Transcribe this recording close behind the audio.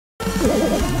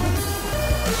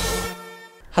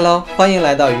Hello， 欢迎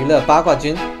来到娱乐八卦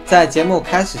君。在节目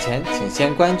开始前，请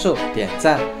先关注、点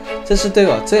赞，这是对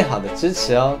我最好的支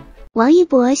持哦。王一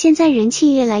博现在人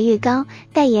气越来越高，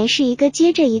代言是一个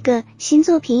接着一个，新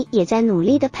作品也在努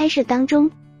力的拍摄当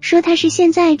中。说他是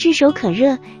现在炙手可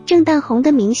热、正当红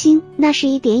的明星，那是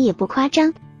一点也不夸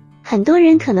张。很多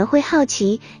人可能会好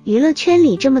奇，娱乐圈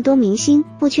里这么多明星，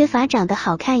不缺乏长得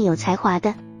好看有才华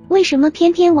的，为什么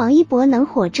偏偏王一博能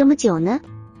火这么久呢？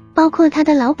包括他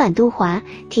的老板杜华，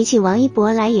提起王一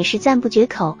博来也是赞不绝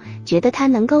口，觉得他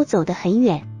能够走得很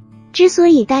远。之所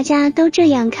以大家都这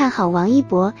样看好王一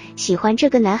博，喜欢这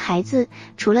个男孩子，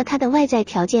除了他的外在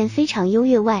条件非常优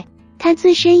越外，他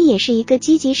自身也是一个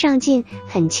积极上进、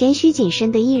很谦虚谨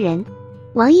慎的艺人。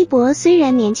王一博虽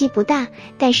然年纪不大，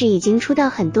但是已经出道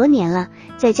很多年了，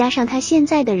再加上他现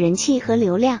在的人气和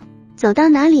流量，走到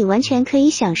哪里完全可以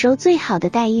享受最好的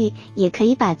待遇，也可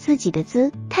以把自己的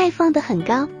姿态放得很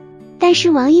高。但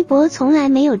是王一博从来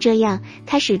没有这样，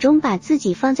他始终把自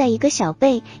己放在一个小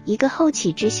辈、一个后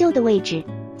起之秀的位置。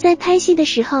在拍戏的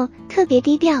时候特别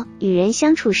低调，与人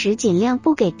相处时尽量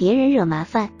不给别人惹麻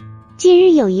烦。近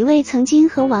日有一位曾经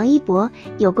和王一博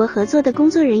有过合作的工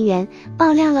作人员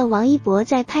爆料了王一博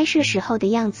在拍摄时候的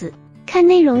样子，看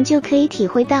内容就可以体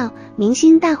会到明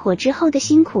星大火之后的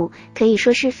辛苦，可以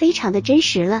说是非常的真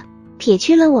实了。撇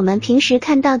去了我们平时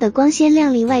看到的光鲜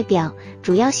亮丽外表，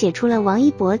主要写出了王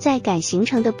一博在赶行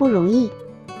程的不容易。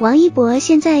王一博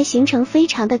现在行程非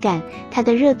常的赶，他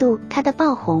的热度，他的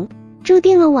爆红，注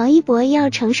定了王一博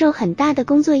要承受很大的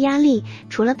工作压力，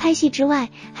除了拍戏之外，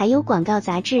还有广告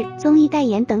杂志、综艺代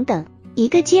言等等，一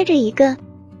个接着一个。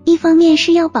一方面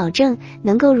是要保证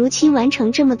能够如期完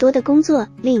成这么多的工作，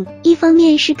另一方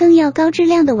面是更要高质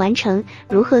量的完成，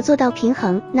如何做到平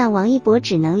衡？那王一博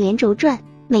只能连轴转，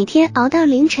每天熬到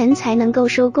凌晨才能够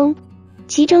收工。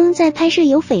其中在拍摄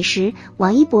有匪时，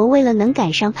王一博为了能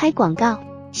赶上拍广告，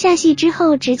下戏之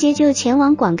后直接就前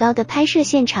往广告的拍摄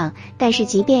现场，但是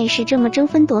即便是这么争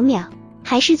分夺秒，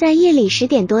还是在夜里10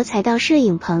点多才到摄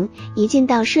影棚。一进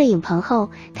到摄影棚后，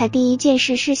他第一件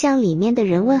事是向里面的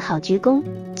人问好鞠躬，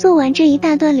做完这一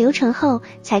大段流程后，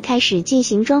才开始进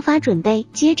行妆发准备，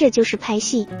接着就是拍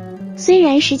戏。虽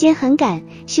然时间很赶，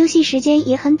休息时间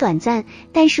也很短暂，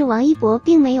但是王一博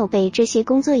并没有被这些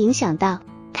工作影响到，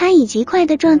他以极快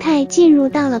的状态进入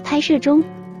到了拍摄中。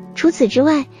除此之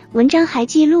外，文章还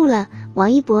记录了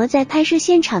王一博在拍摄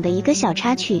现场的一个小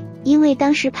插曲，因为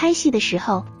当时拍戏的时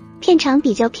候片场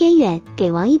比较偏远，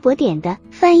给王一博点的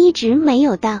饭一直没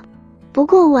有到。不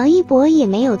过王一博也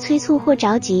没有催促或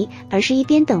着急，而是一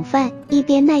边等饭一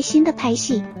边耐心的拍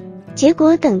戏。结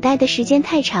果等待的时间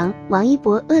太长，王一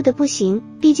博饿得不行，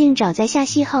毕竟早在下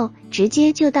戏后直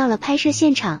接就到了拍摄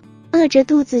现场，饿着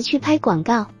肚子去拍广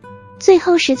告。最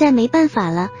后实在没办法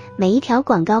了，每一条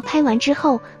广告拍完之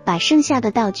后，把剩下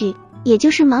的道具，也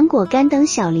就是芒果干等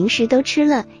小零食都吃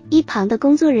了，一旁的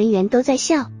工作人员都在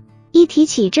笑。一提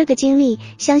起这个经历，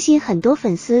相信很多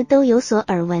粉丝都有所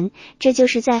耳闻，这就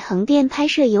是在横店拍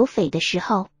摄有匪的时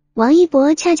候，王一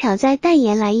博恰巧在代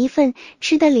言来一份，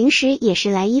吃的零食也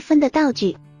是来一份的道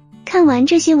具。看完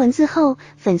这些文字后，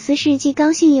粉丝是既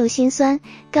高兴又心酸。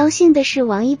高兴的是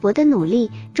王一博的努力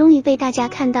终于被大家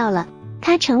看到了，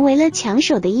他成为了抢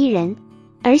手的艺人。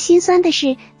而心酸的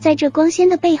是，在这光鲜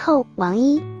的背后，王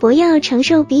一博要承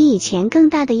受比以前更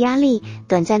大的压力，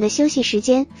短暂的休息时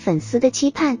间，粉丝的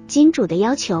期盼，金主的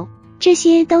要求，这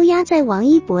些都压在王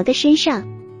一博的身上。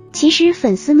其实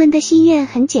粉丝们的心愿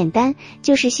很简单，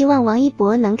就是希望王一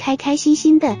博能开开心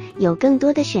心的，有更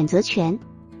多的选择权。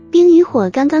冰与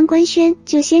火刚刚官宣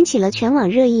就掀起了全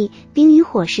网热议，冰与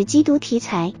火是缉毒题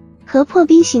材，和破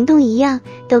冰行动一样，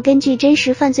都根据真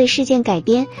实犯罪事件改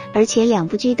编，而且两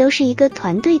部剧都是一个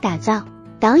团队打造，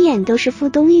导演都是傅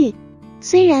东玉。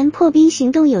虽然破冰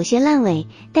行动有些烂尾，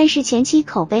但是前期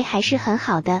口碑还是很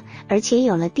好的，而且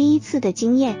有了第一次的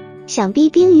经验，想必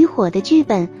冰与火的剧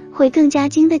本会更加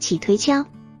经得起推敲。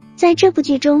在这部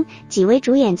剧中，几位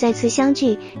主演再次相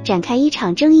聚，展开一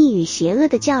场正义与邪恶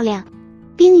的较量。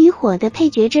冰与火的配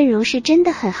角阵容是真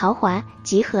的很豪华，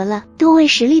集合了多位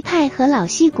实力派和老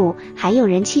戏骨，还有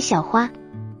人气小花。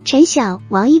陈晓、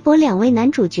王一博两位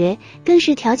男主角更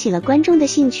是挑起了观众的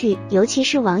兴趣，尤其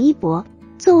是王一博，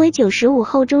作为95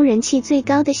后中人气最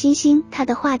高的新星，他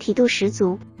的话题度十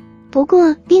足。不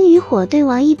过冰与火对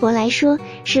王一博来说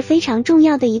是非常重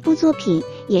要的一部作品，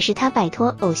也是他摆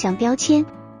脱偶像标签，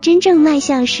真正迈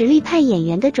向实力派演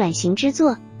员的转型之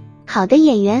作。好的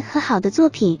演员和好的作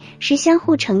品是相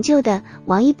互成就的。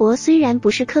王一博虽然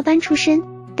不是科班出身，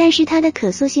但是他的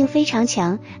可塑性非常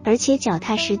强，而且脚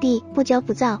踏实地，不骄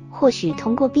不躁。或许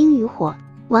通过冰与火，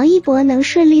王一博能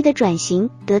顺利的转型，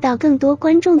得到更多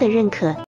观众的认可。